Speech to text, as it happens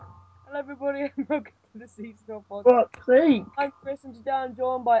everybody, and welcome to the Seasonal Podcast. Fuck's sake. I'm Chris, and today I'm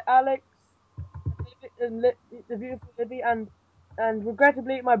joined by Alex, and the beautiful Libby, and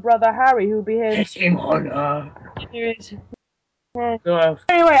regrettably my brother Harry, who'll be here. Piss him on. Anyway,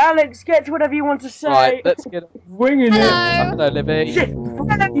 Alex, get to whatever you want to say. Right, let's get Winging Hello. Hello, Libby. it.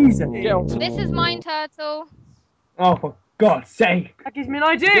 Please. Get on to, This is Mine Turtle. Oh, for God's sake. That gives me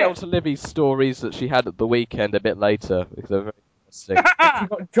an get idea. on to Libby's stories that she had at the weekend a bit later, because they're very interesting. She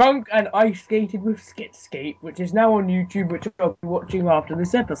got drunk and ice skated with Skitscape, which is now on YouTube, which I'll be watching after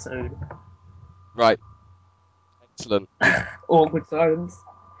this episode. Right. Excellent. Awkward silence.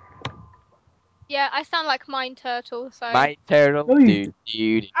 Yeah, I sound like Mine Turtle, so. My turtle, No, you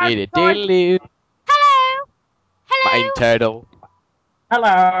do And Hello! Hello! Mine turtle.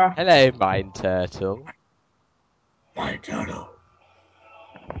 Hello. Hello, mine turtle. My turtle.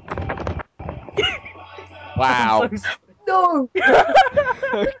 Wow. No.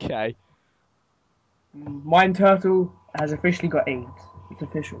 Okay. Mine turtle has officially got AIDS. It's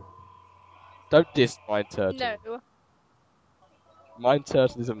official. Don't diss mine turtle. No. Mine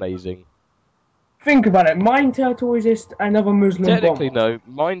turtle is amazing. Think about it. Mine turtle is just another Muslim Technically, bomber. no.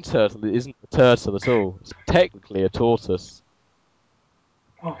 Mine turtle isn't a turtle at all. It's technically a tortoise.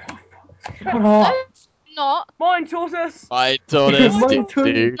 Oh, shut up. It's not. Mine tortoise. Mine tortoise, Mine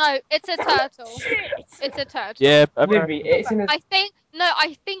dude. No, it's a turtle. It's a turtle. Yeah, Livy, it's in a... I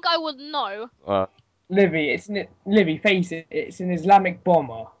think I would know. Livy, Livy, face it, it's an Islamic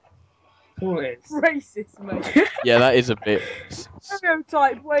bomber. That's all it is. Racist, mate. yeah, that is a bit.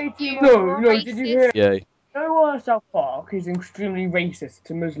 Stereotype way too You much. No, did you hear? Yeah. You know South Park is extremely racist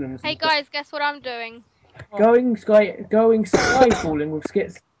to Muslims. Hey and stuff. guys, guess what I'm doing? Going skyfalling with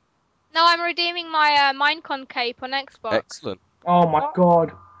skits. No, I'm redeeming my Minecon cape on Xbox. Excellent. Oh my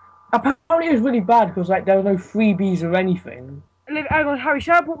god. Apparently it was really bad because like there were no freebies or anything. Hang on, Harry,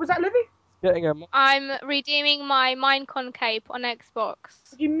 shut up. What was that, Libby? Getting a. I'm redeeming my Minecon cape on Xbox.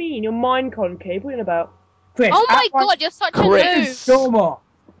 What do you mean? Your Minecon cape? What are you about? Chris, Oh my god, you're such a Chris. noob! Stormer.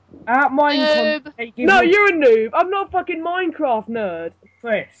 At Minecon, Noob. they give No, you you're a noob. I'm not a fucking Minecraft nerd.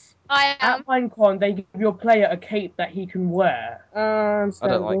 Chris. I am. At Minecon, they give your player a cape that he can wear. I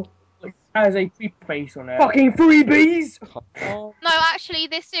don't like. It has a creeper face on it. Fucking freebies! Oh, No, actually,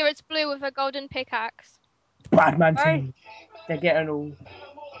 this year it's blue with a golden pickaxe. Bad man Hey. team. They're getting all.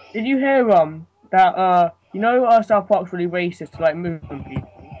 Did you hear that South Park's really racist to like Muslim people?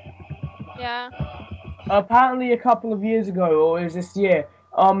 Yeah. Apparently a couple of years ago, or is this year,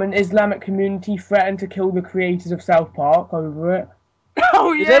 an Islamic community threatened to kill the creators of South Park over it.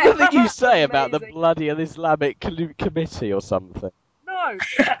 Oh is yeah! everything you say about the Amazing. bloody Islamic committee or something? No!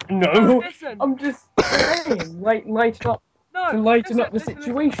 No, Listen. I'm just saying, lighten up No! to lighten up the listen.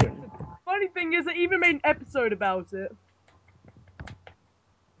 situation. Funny thing is, I even made an episode about it.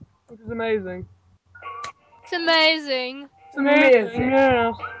 Which is amazing. It's amazing. It's amazing.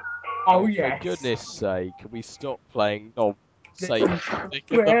 Yeah. Oh For yes. goodness sake, can we stop playing safe music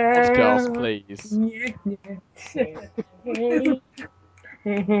in the podcast, please?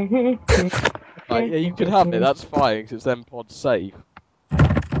 Right, yeah, you can have it, that's fine, because it's then pod safe.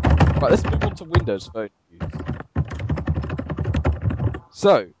 Right, let's move on to Windows Phone news.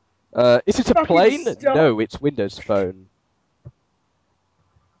 So, is it a Fucking plane? stop. No, it's Windows Phone.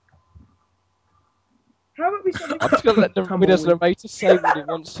 How about we start I'm just going to let the Come Windows on. narrator say what it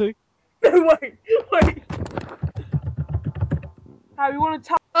wants to. No, wait! How, you want to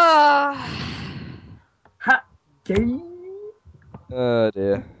tell? Ha gay. Oh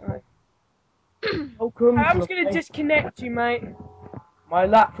dear. Welcome I'm to just gonna disconnect you, mate. my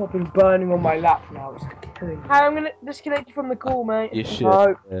laptop is burning on my lap now. It's killing me. How, I'm gonna disconnect you from the call, mate. You should.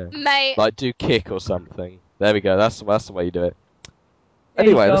 No. Yeah. Mate, Like, do kick or something. There we go, that's the way you do it.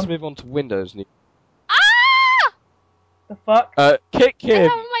 Anyway, let's move on to Windows news. The fuck? Kick I him!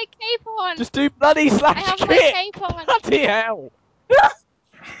 have my cape on. Just do bloody I slash have my kick! cape on. Bloody hell!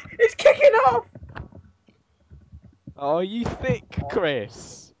 It's kicking off! Oh, you thick,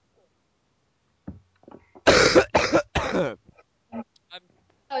 Chris. There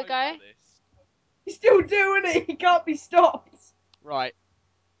we go. He's still doing it! He can't be stopped! Right.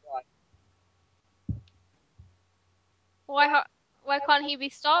 Why can't he be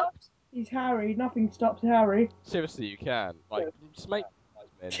stopped? He's Harry. Nothing stops Harry. Seriously, you can. Like, just make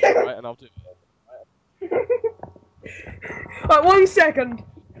men, right? And I'll do it. Right, 1 second.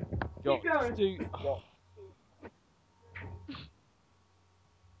 Go, Keep going. just do.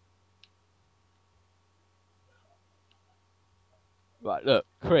 Right, look,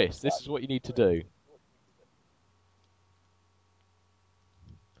 Chris, this is what you need to do.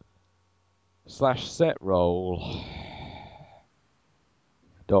 /set roll.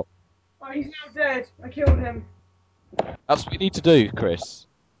 he's now dead. I killed him. That's what you need to do, Chris.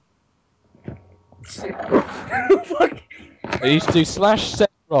 Fuck. You need to do /set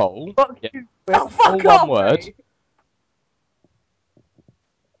roll. Fuck Yeah. you. Oh, All fuck one off, word. mate.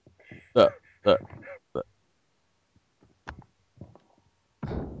 Look.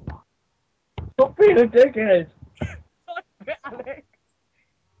 Stop being a dickhead. Stop it, Alex.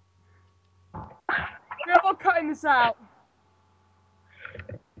 We're not cutting this out.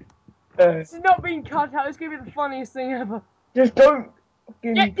 This is not being cut out. It's gonna be the funniest thing ever. Just don't.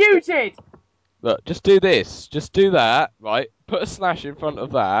 Get muted. Look, just do this. Just do that, right? Put a / in front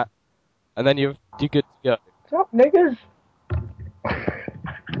of that, and then you're good to go. Stop, niggas.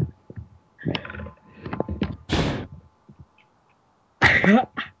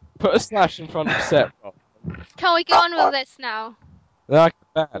 Put a / in front of set roll. Can we get on with this now? Then I can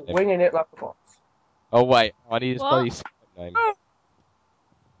ban him. Winging it like a boss. Oh wait, I need his What? bloody Skype name.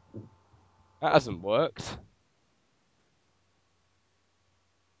 That hasn't worked.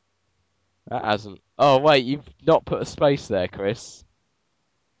 That hasn't. Oh wait, you've not put a space there, Chris.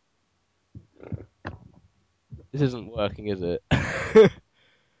 This isn't working, is it?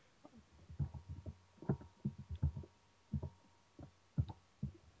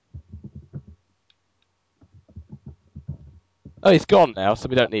 Oh, he's gone now, so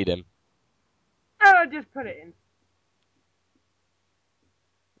we don't need him. Oh, I just put it in.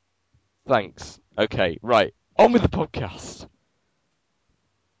 Thanks. Okay, right. On with the podcast.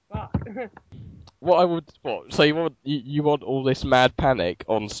 Fuck. So you want all this mad panic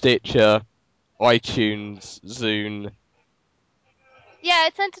on Stitcher, iTunes, Zune? Yeah,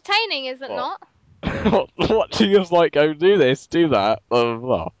 it's entertaining, is it What? not? Watching us like go do this, do that, blah blah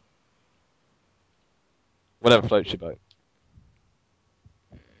blah. Whatever floats your boat.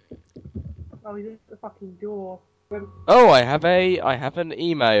 Oh, he's at the fucking door. Oh, I have an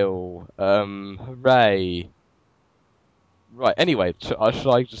email. Hooray! Right. Anyway, should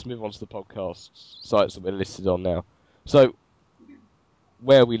I just move on to the podcast sites that we're listed on now? So,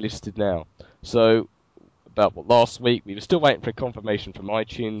 where are we listed now? So, last week we were still waiting for confirmation from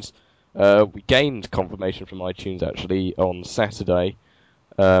iTunes. We gained confirmation from iTunes actually on Saturday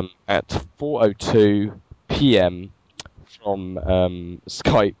at 4:02 p.m. from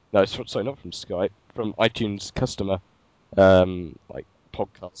Skype. No, sorry, not from Skype. From iTunes customer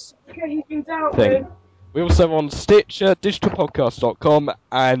podcasts Okay, he's been dealt thing. with. We're also on Stitcher, digitalpodcast.com,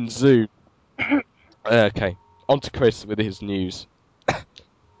 and Zoom. Okay, on to Chris with his news.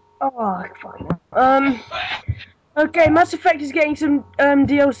 Oh, fucking. Okay, Mass Effect is getting some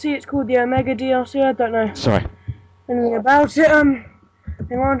DLC. It's called the Omega DLC. I don't know Sorry. anything about it. Hang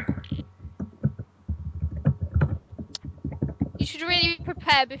on. You should really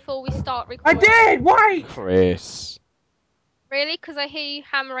prepare before we start I recording. did. Wait. Chris. Really? Because I hear you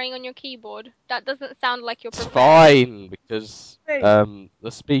hammering on your keyboard. That doesn't sound like you're It's prepared. fine, because Hey.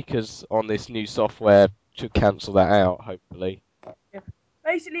 the speakers on this new software should cancel that out, hopefully.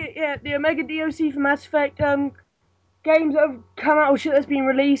 Basically, yeah, the Omega DLC for Mass Effect. Games that have come out or shit that's been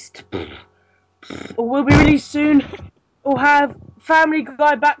released or will be released soon. Will have Family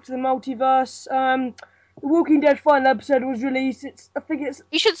Guy Back to the Multiverse. The Walking Dead final episode was released. I think it's.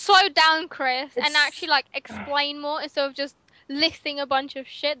 You should slow down, Chris, and It's- actually explain more instead of just listing a bunch of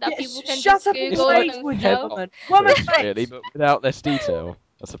shit that Yeah, people can shut just up and Google wait, like would you, themselves. woman? Chris, Woman, wait. really, but without less detail,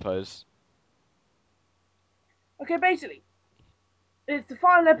 I suppose. Okay, basically, it's the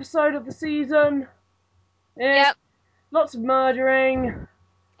final episode of the season. Yep. Lots of murdering.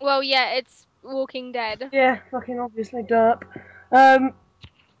 Well, yeah, it's Walking Dead. Yeah, fucking obviously derp.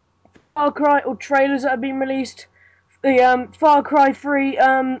 Far Cry or trailers that have been released. The Far Cry 3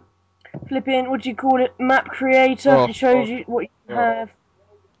 flipping, what do you call it, map creator. Oh, It shows you what you oh. have.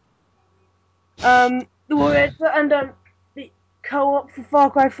 The co-op for Far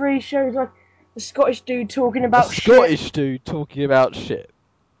Cry 3 shows like the Scottish dude talking A about shit. Scottish dude talking about shit.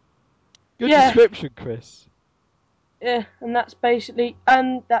 Good Yeah. description, Chris. Yeah, and that's basically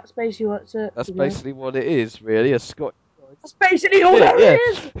what's it. That's you know. basically what it is, really. A Scottish. That's basically all Yeah, there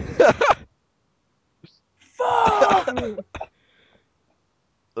yeah. is. Fuck.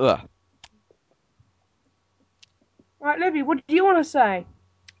 Ugh. Right, Libby, what do you want to say?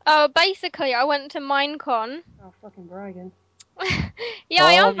 Oh, basically, I went to Minecon. Oh, fucking bragging. Yeah,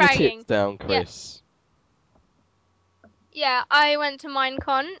 I am Calm your bragging. tits down, Chris. Yeah, I went to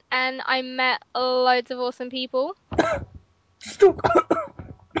Minecon and I met loads of awesome people. Stop.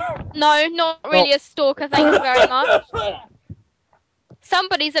 No, not really a stalker, thank you very much.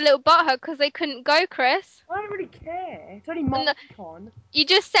 Somebody's a little butthurt because they couldn't go, Chris. I don't really care. It's only No. Minecon. You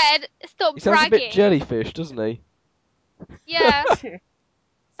just said stop He sounds a bragging. bit jellyfish, doesn't he? Yeah.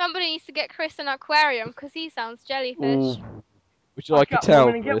 Somebody needs to get Chris an aquarium because he sounds jellyfish. Ooh. Would you like a Fuck up, towel,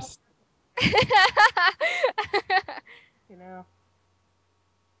 woman, and get Chris? You know.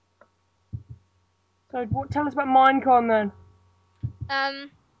 So, tell us about Minecon then. I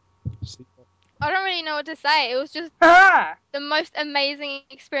don't really know what to say. It was just Ha! the most amazing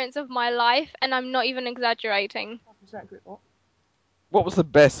experience of my life, and I'm not even exaggerating. What was the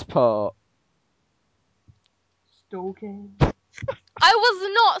best part? Stalking. I was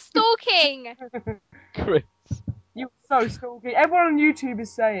not stalking! Chris. You were so stalking. Everyone on YouTube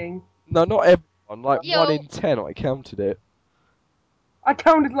is saying. No, not everyone. Like Yo. 1 in 10, I counted it. I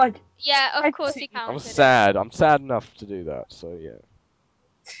counted like. Yeah, of I course see. you I counted was it. sad. I'm sad enough to do that, so yeah.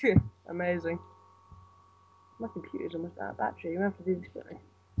 Amazing. My computer's almost out of battery. You have to do this for me.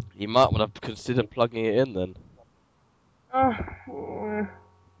 You might want to consider plugging it in then. Oh.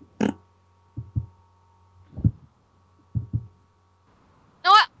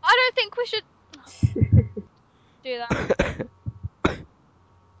 No, I don't think we should do that.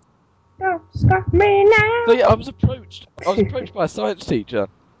 Don't stop me now. So yeah, I was approached by a science teacher,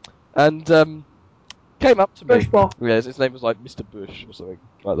 and came up to me. Bushball. Yes, his name was like Mr. Bush or something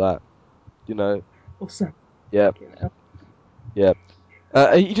like that. You know. Awesome. Yeah. You know.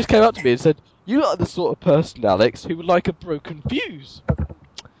 Yeah. He just came up to me and said, "You are the sort of person, Alex, who would like a broken fuse."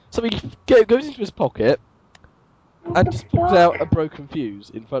 So he goes into his pocket and just pulls out a broken fuse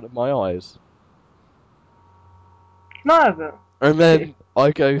in front of my eyes. None of it. And then I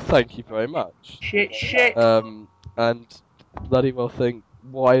go, "Thank you very much." Shit. And bloody well think,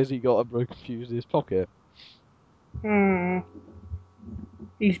 why has he got a broken fuse in his pocket? He's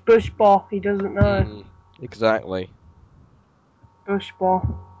Bushball. He doesn't know. Exactly.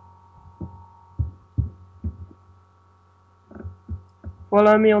 Bushball.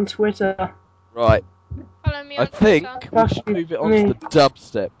 Follow me on Twitter. Right. Follow me I on think Twitter. we should move it on to the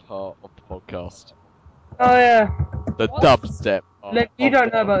dubstep part of the podcast. Oh yeah. The What? dubstep part You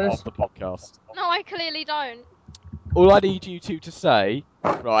don't know about this. of the podcast. No, I clearly don't. All I need you two to say,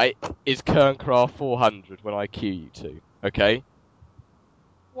 right, is Kerncraft 400 when I cue you two, okay?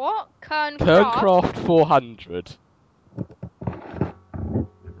 What? Kerncraft? Kerncraft 400.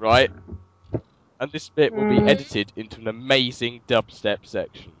 Right? And this bit will be edited into an amazing dubstep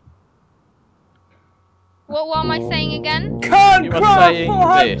section. What am I saying again? You are Kerncraft saying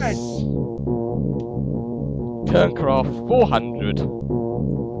 400. this. Kerncraft 400.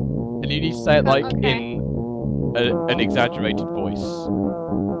 And you need to say it like Okay. in an exaggerated voice.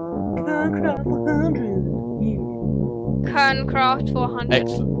 Kerncraft 400. Kerncraft 400.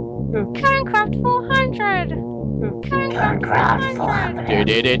 Excellent. Kerncraft 400. Kerncraft 400.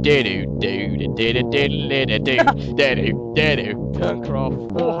 Kerncraft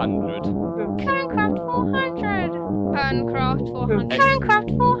 400. Kerncraft 400. Kerncraft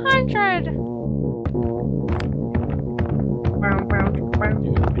 400. Kerncraft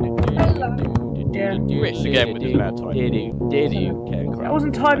 400. Chris again with his bad time. I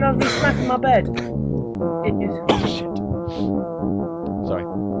wasn't tired. I was being smacked in my bed. Oh shit. Sorry.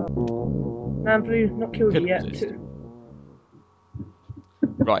 Man flu not killed you Couldn't yet. resist.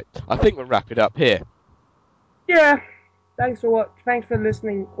 Right, I think we'll wrap it up here. Yeah. Thanks for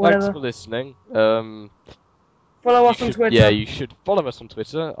listening. Whatever. Thanks for listening. Follow us on Twitter. Yeah, you should follow us on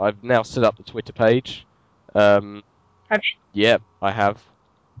Twitter. I've now set up the Twitter page. Have you? Yeah, I have.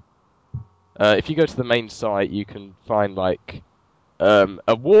 If you go to the main site, you can find like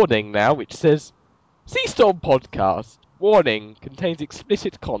a warning now which says Seastorm Podcast warning contains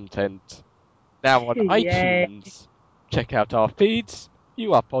explicit content. Now on Yeah. iTunes. Check out our feeds,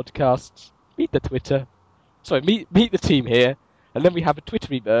 view our podcasts, meet the Twitter. Sorry, meet the team here, and then we have a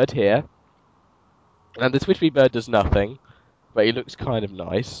Twittery bird here. And the Twittery bird does nothing, but he looks kind of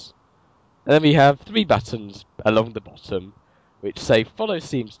nice. And then we have 3 buttons along the bottom, which say follow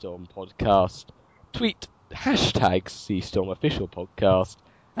Seastorm Podcast, tweet hashtag Seastorm Official Podcast,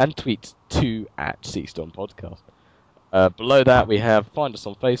 and tweet to @Seastorm Podcast. Below that we have find us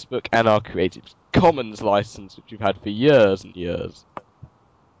on Facebook and our Creative Commons license, which we've had for years and years.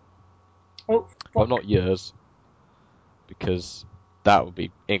 Oh, fuck. Well, not years, because that would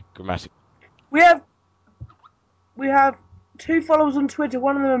be ingrammatic. We have 2 followers on Twitter.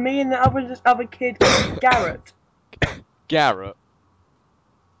 One of them are me, and the other is this other kid, Garrett. Garrett.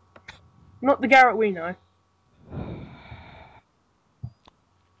 Not the Garrett we know.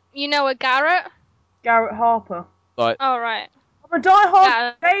 You know a Garrett? Garrett Harper. Like, Oh, right. I'm a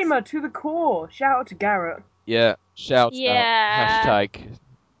die-hard Yeah. gamer to the core. Shout out to Garrett. yeah, shout Yeah. out.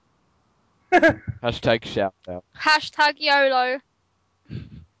 Hashtag shout out. Hashtag YOLO.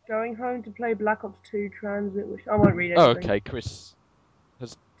 Going home to play Black Ops 2 Transit, which I won't read Oh, anything. okay, Chris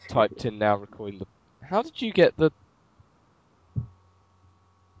has typed in now recording the. How did you get the?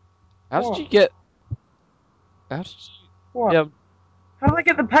 How did you get? How did you? What? Yeah. How did I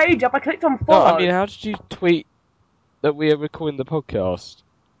get the page up? I clicked on No, follow. I mean, how did you tweet that we are recording the podcast?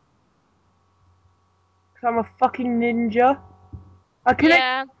 Because I'm a fucking ninja.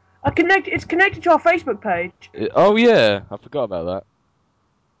 Yeah. It's connected to our Facebook page. Oh yeah, I forgot about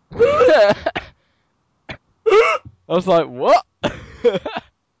that. I was like, what?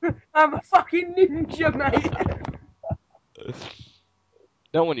 I'm a fucking ninja, mate.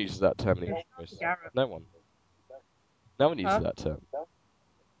 No one uses that term anymore, Chris. Garrett. No one. No one uses Huh? that term.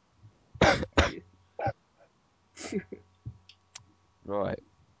 Right.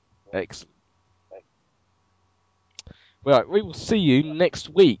 Excellent. Right, we will see you next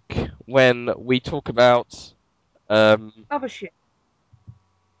week when we talk about Other shit.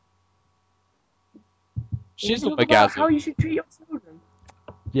 Shizzle Talk about how Magazine. you should treat your children.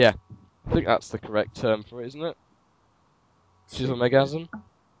 Yeah, I think that's the correct term for it, isn't it? Shizzle Magazine.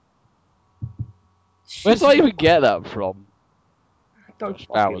 Where did I even get that from? Don't Josh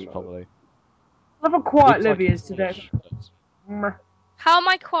fucking Bowers, know. probably. Love how quiet Looks like Livy a is today. shirt. Mwah. How am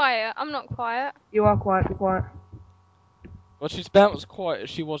I quiet? I'm not quiet. You are quiet, be quiet. Well, she's about as quiet as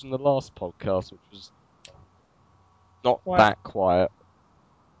she was in the last podcast, which was not Quiet. that quiet.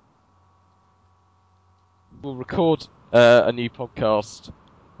 We'll record a new podcast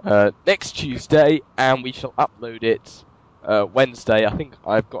next Tuesday, and we shall upload it Wednesday. I think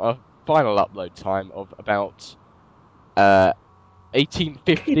I've got a final upload time of about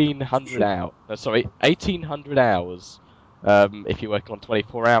 1,500 hours. Sorry, 1,800 hours. If you're working on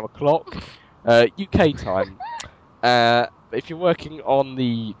 24-hour clock, UK time. If you're working on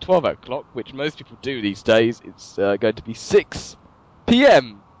the 12-hour clock, which most people do these days, it's going to be 6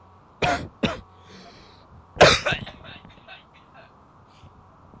 p.m.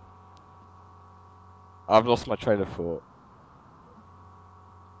 I've lost my train of thought.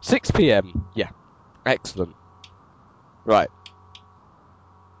 6 p.m. Yeah, excellent. Right.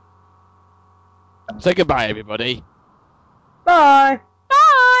 Say goodbye, everybody. Bye.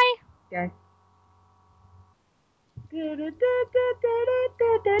 Bye. Okay.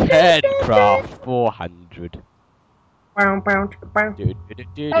 Headcraft 400. Bow, bow, bow.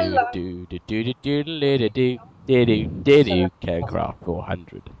 Headcraft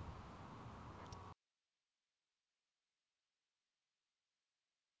 400.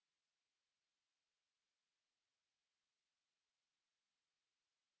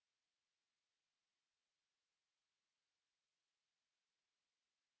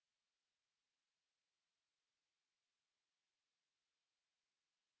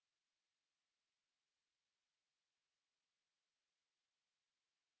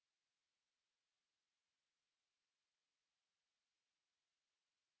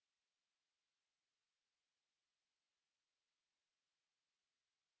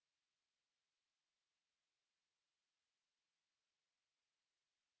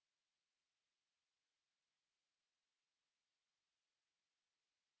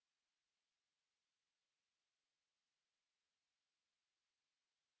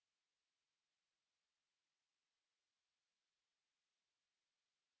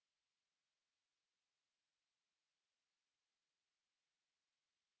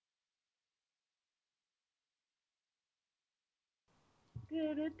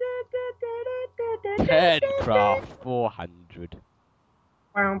 Headcraft 400.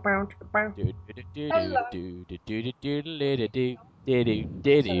 Bow, bow, bow.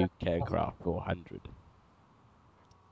 Headcraft 400.